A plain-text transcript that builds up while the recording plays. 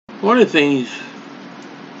One of the things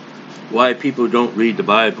why people don't read the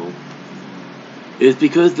Bible is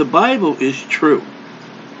because the Bible is true.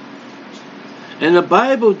 And the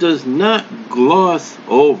Bible does not gloss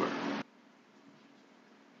over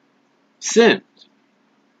sins.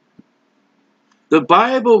 The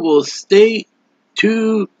Bible will state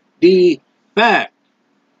to the fact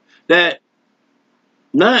that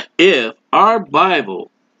not if our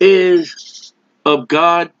Bible is of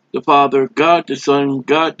God the Father, God the Son,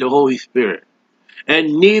 God the Holy Spirit,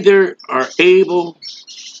 and neither are able,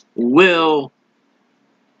 will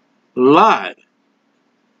lie.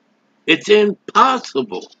 It's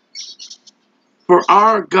impossible for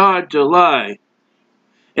our God to lie.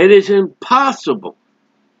 It is impossible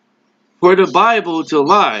for the Bible to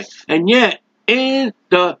lie. And yet, in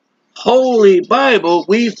the Holy Bible,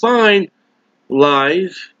 we find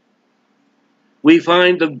lies. We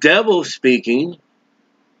find the devil speaking.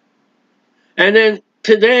 And then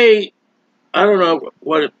today, I don't know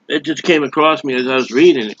what it just came across me as I was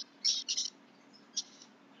reading it.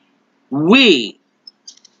 We,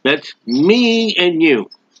 that's me and you,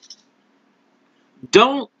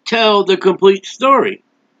 don't tell the complete story.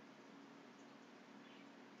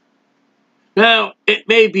 Now, it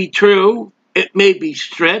may be true, it may be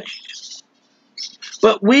stretched,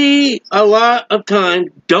 but we, a lot of times,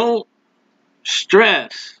 don't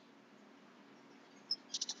stress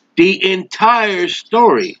the entire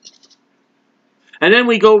story. And then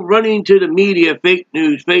we go running to the media, fake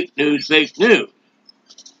news, fake news, fake news.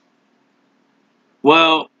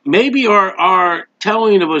 Well, maybe our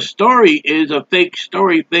telling of a story is a fake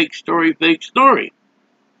story, fake story, fake story.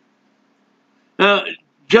 Now,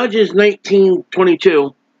 Judges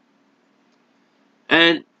 19:22,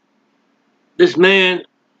 and this man,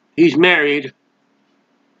 he's married.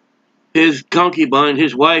 His concubine,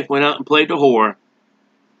 his wife, went out and played the whore,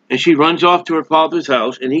 and she runs off to her father's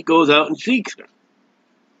house, and he goes out and seeks her.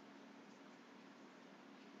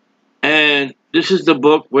 And this is the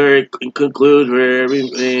book where it concludes where every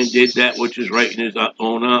man did that which is right in his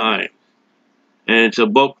own eye. And it's a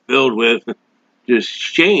book filled with just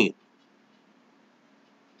shame.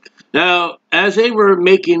 Now, as they were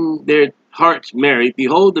making their hearts merry,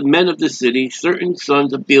 behold, the men of the city, certain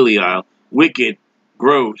sons of Belial, wicked,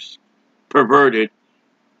 gross, perverted,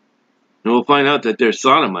 and we'll find out that they're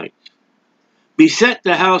sodomites, beset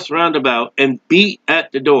the house round about and beat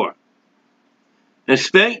at the door, and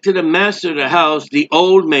spake to the master of the house, the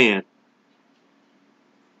old man.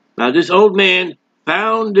 Now, this old man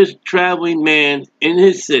found this traveling man in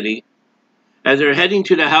his city as they're heading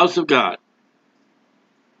to the house of God.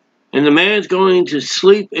 And the man's going to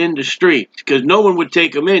sleep in the streets because no one would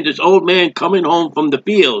take him in. This old man coming home from the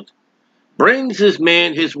field brings this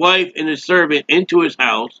man, his wife, and his servant into his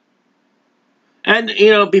house. And,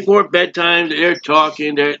 before bedtime, they're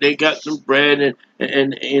talking. They got some bread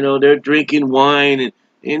and they're drinking wine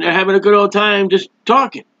and they're having a good old time just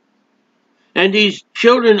talking. And these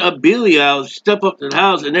children of Belial step up to the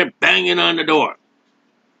house and they're banging on the door.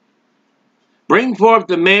 Bring forth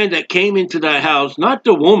the man that came into thy house, not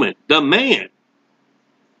the woman, the man,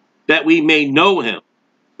 that we may know him.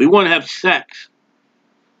 We want to have sex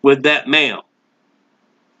with that male.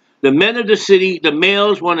 The men of the city, the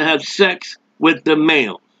males, want to have sex with the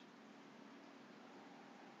males.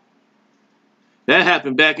 That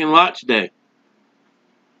happened back in Lot's day.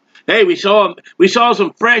 Hey, we saw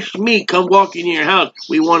some fresh meat come walking in your house.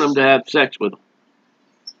 We want them to have sex with them.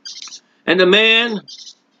 And the man,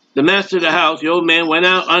 the master of the house, the old man, went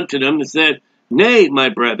out unto them and said, Nay, my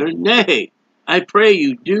brethren, nay, I pray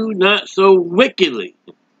you, do not so wickedly.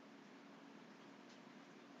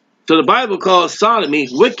 So the Bible calls sodomy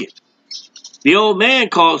wicked. The old man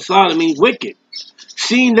calls sodomy wicked.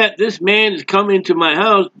 Seeing that this man is come into my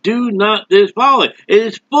house, do not this follow it. It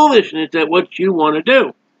is foolishness that what you want to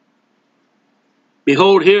do.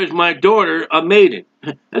 Behold, here is my daughter, a maiden.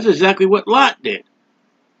 That's exactly what Lot did.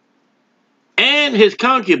 And his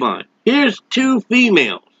concubine. Here's two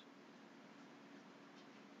females.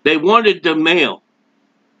 They wanted the male.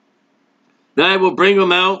 Then I will bring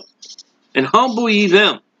them out, and humble ye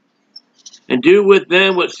them, and do with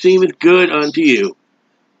them what seemeth good unto you.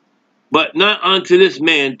 But not unto this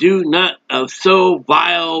man, do not of so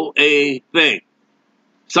vile a thing.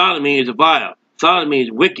 Sodomy is vile. Sodomy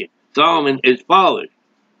is wicked. Solomon is foolish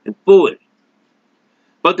and foolish.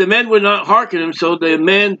 But the men would not hearken him, so the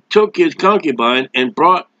man took his concubine and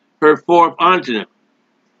brought her forth unto them.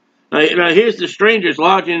 Now here's the strangers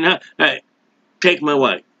lodging in the house. Hey, take my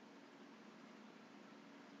wife.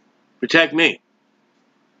 Protect me.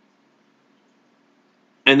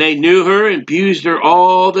 And they knew her and abused her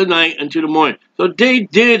all the night until the morning. So they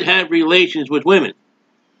did have relations with women.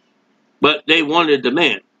 but they wanted the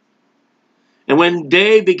man. And when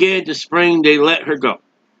day began to spring, they let her go.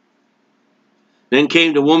 Then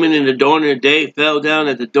came the woman in the dawn of the day, fell down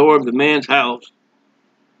at the door of the man's house,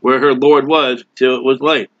 where her Lord was, till it was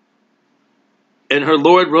light. And her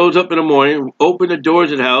Lord rose up in the morning, opened the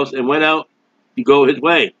doors of the house, and went out to go his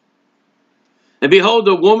way. And behold,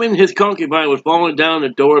 the woman, his concubine, was fallen down at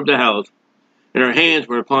the door of the house, and her hands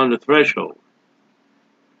were upon the threshold.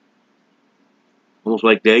 Almost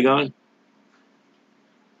like Dagon.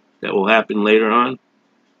 That will happen later on.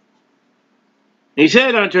 He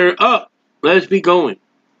said unto her, Up, let us be going.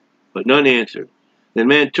 But none answered. The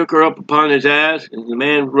man took her up upon his ass, and the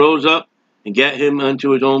man rose up and gat him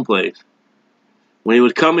unto his own place. When he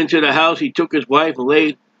was come into the house, he took his wife and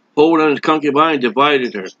laid hold on his concubine and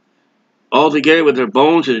divided her altogether with her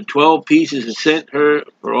bones into 12 pieces, and sent her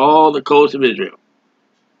for all the coast of Israel.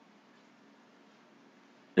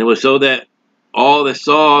 And it was so that all that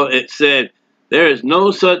saw it said, There is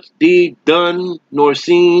no such deed done nor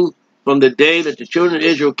seen from the day that the children of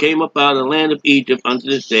Israel came up out of the land of Egypt unto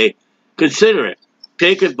this day. Consider it.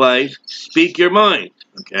 Take advice. Speak your mind.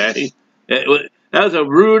 Okay? That was a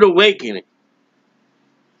rude awakening.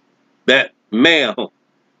 That male,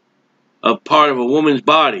 a part of a woman's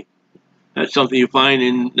body. That's something you find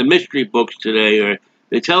in the mystery books today, or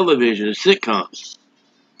the television, the sitcoms.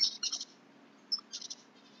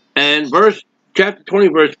 And chapter 20,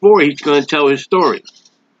 verse 4, he's going to tell his story.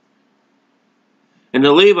 And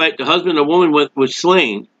the Levite, the husband of the woman was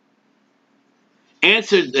slain,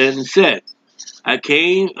 answered and said, I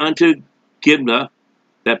came unto Gibeah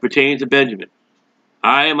that pertains to Benjamin.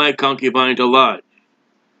 I and my concubine to lodge.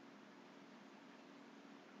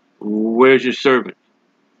 Where's your servant?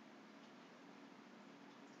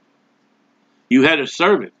 You had a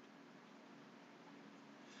servant.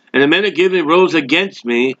 And the men of Gibeah rose against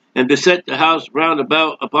me and beset the house round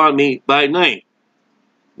about upon me by night.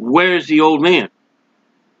 Where's the old man?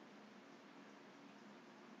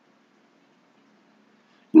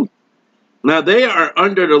 Now they are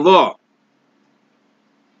under the law.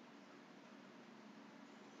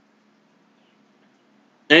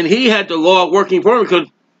 And he had the law working for him, because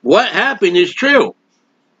what happened is true.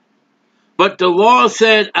 But the law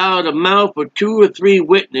said, out of the mouth of 2 or 3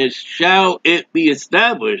 witnesses shall it be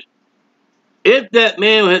established. If that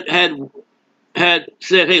man had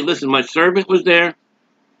said, hey, listen, my servant was there,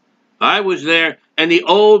 I was there, and the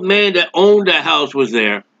old man that owned the house was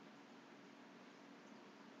there,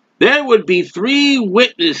 there would be 3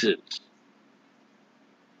 witnesses.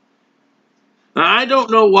 Now, I don't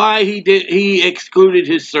know why he excluded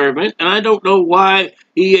his servant, and I don't know why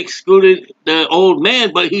he excluded the old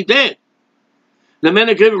man, but he did. The men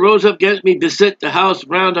of Gibeah rose up against me, beset the house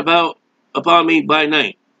round about upon me by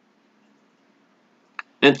night,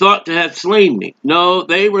 and thought to have slain me. No,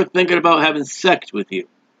 they were thinking about having sex with you.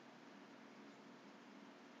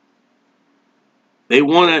 They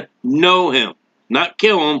want to know him, not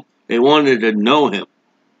kill him. They wanted to know him.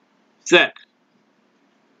 Sex.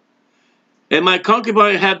 And my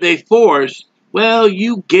concubine have they forced? Well,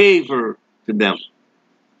 you gave her to them.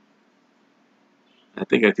 I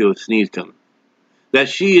think I feel a sneeze coming. That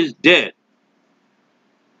she is dead.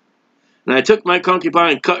 And I took my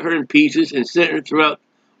concubine and cut her in pieces and sent her throughout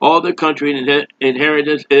all the country and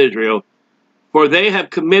inheritance Israel. For they have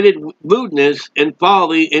committed lewdness and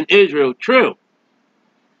folly in Israel. True.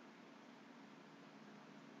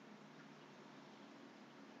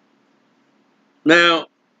 Now,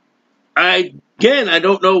 I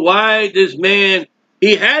don't know why this man,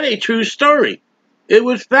 he had a true story. It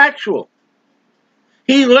was factual.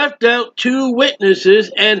 He left out 2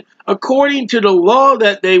 witnesses, and according to the law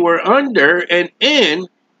that they were under and in,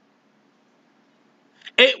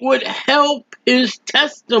 it would help his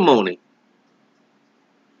testimony.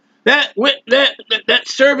 That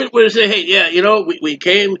servant would say, hey, yeah, we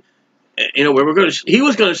came, he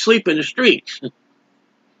was going to sleep in the streets.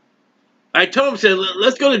 I told him, said,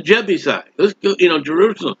 let's go to Jebusite. Let's go,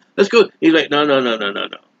 Jerusalem. Let's go. He's like, no.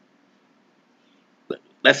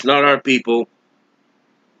 That's not our people.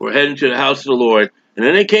 We're heading to the house of the Lord. And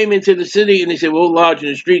then they came into the city and they said, we'll lodge in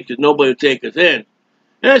the street because nobody will take us in.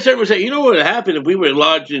 And that servant would say, you know what would happen if we were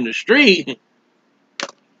lodged in the street?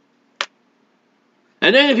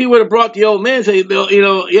 And then if he would have brought the old man, say,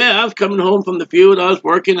 yeah, I was coming home from the field. I was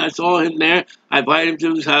working. I saw him there. I invited him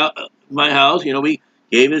to his house, my house. We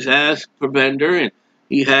gave his ass provender, and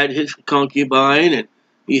he had his concubine, and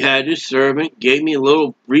he had his servant. Gave me a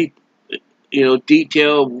little brief,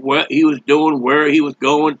 detail of what he was doing, where he was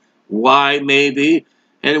going, why maybe.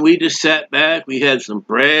 And we just sat back. We had some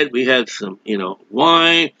bread. We had some,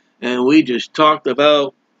 wine, and we just talked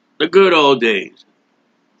about the good old days.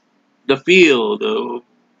 the field, or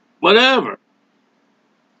whatever.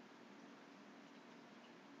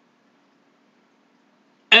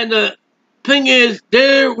 And the thing is,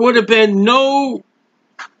 there would have been no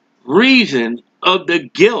reason of the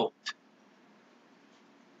guilt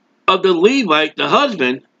of the Levite, the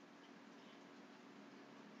husband,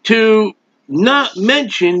 to not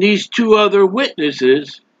mention these two other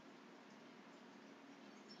witnesses.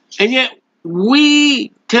 And yet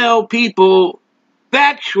we tell people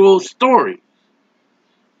factual stories.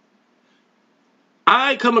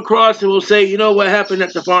 I come across and will say, you know what happened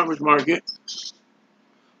at the farmer's market?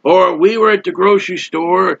 Or we were at the grocery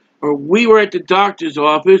store, or we were at the doctor's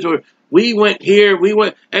office, or we went here, we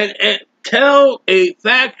went, and tell a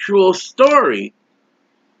factual story.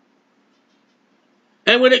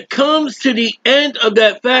 And when it comes to the end of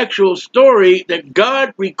that factual story that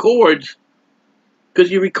God records, because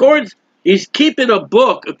he records, he's keeping a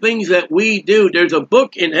book of things that we do. There's a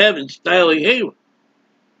book in heaven, Stanley Haywood.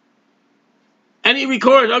 And he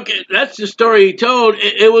records, okay, that's the story he told.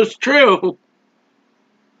 It was true.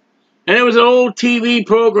 And it was an old TV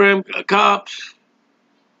program, Cops.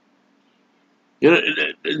 You know,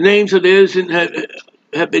 the names of the innocent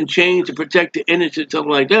have been changed to protect the innocent,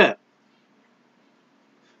 something like that.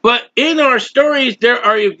 But in our stories, there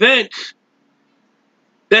are events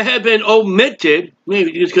that have been omitted,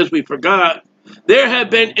 maybe just because we forgot. There have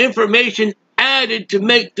been information added to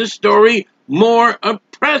make the story more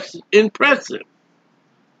impressive.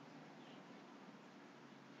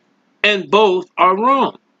 And both are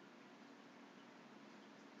wrong.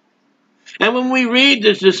 And when we read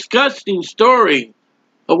this disgusting story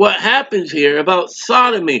of what happens here about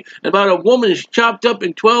sodomy, about a woman is chopped up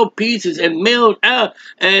in 12 pieces and mailed out,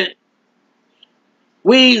 and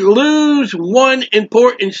we lose one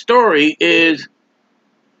important story is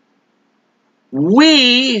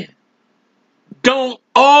we don't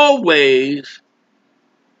always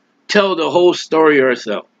tell the whole story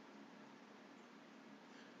ourselves.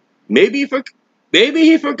 Maybe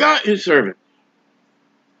he forgot his servant.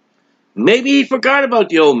 Maybe he forgot about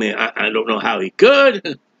the old man. I don't know how he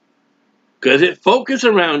could, because it focused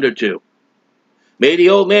around her too. Maybe the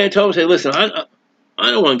old man told him, say, listen, I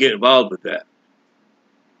don't want to get involved with that.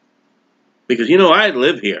 Because, I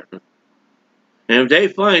live here. And if they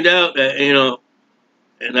find out that,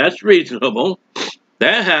 and that's reasonable,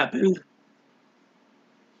 that happened.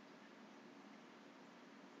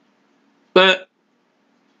 But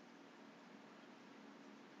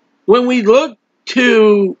when we look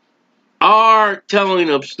to our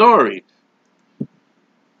telling of stories,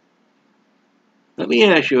 let me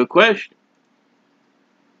ask you a question.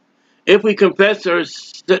 If we confess our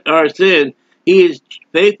sin, he is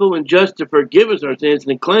faithful and just to forgive us our sins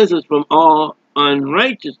and cleanse us from all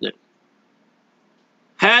unrighteousness.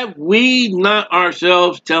 Have we not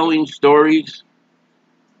ourselves telling stories,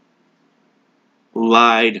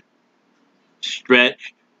 lied,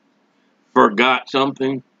 stretched, forgot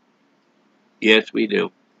something? Yes, we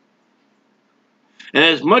do. And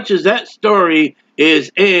as much as that story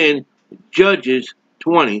is in Judges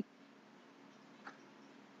 20,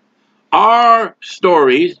 our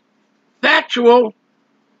stories, factual,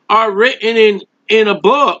 are written in a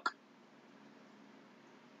book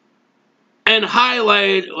and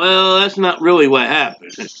highlighted, well, that's not really what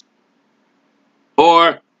happened.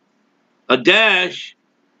 Or a dash,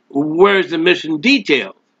 where's the missing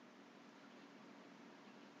detail?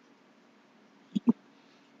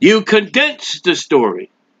 You condense the story.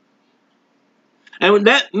 And when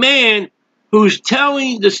that man who's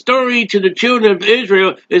telling the story to the children of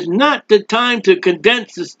Israel is not the time to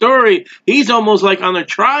condense the story, he's almost like on a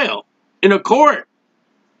trial in a court.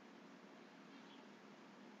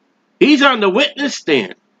 He's on the witness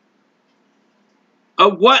stand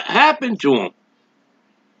of what happened to him.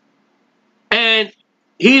 And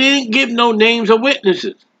he didn't give no names of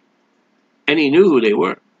witnesses. And he knew who they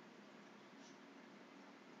were.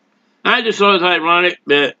 I just thought it was ironic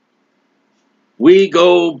that we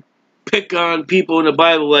go pick on people in the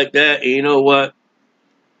Bible like that, and you know what?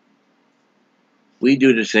 We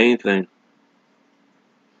do the same thing.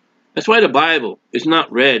 That's why the Bible is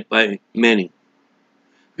not read by many.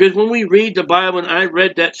 Because when we read the Bible, and I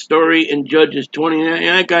read that story in Judges 20, and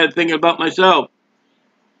I got thinking about myself.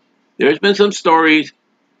 There's been some stories,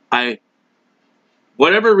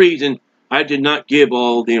 whatever reason, I did not give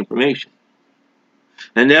all the information.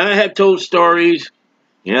 And now I have told stories,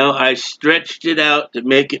 I stretched it out to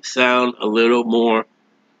make it sound a little more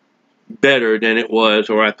better than it was,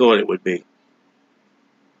 or I thought it would be.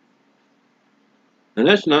 And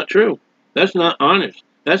that's not true. That's not honest.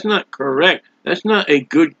 That's not correct. That's not a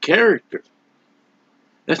good character.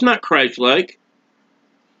 That's not Christ-like.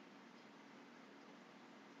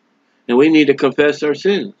 And we need to confess our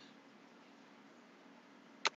sins.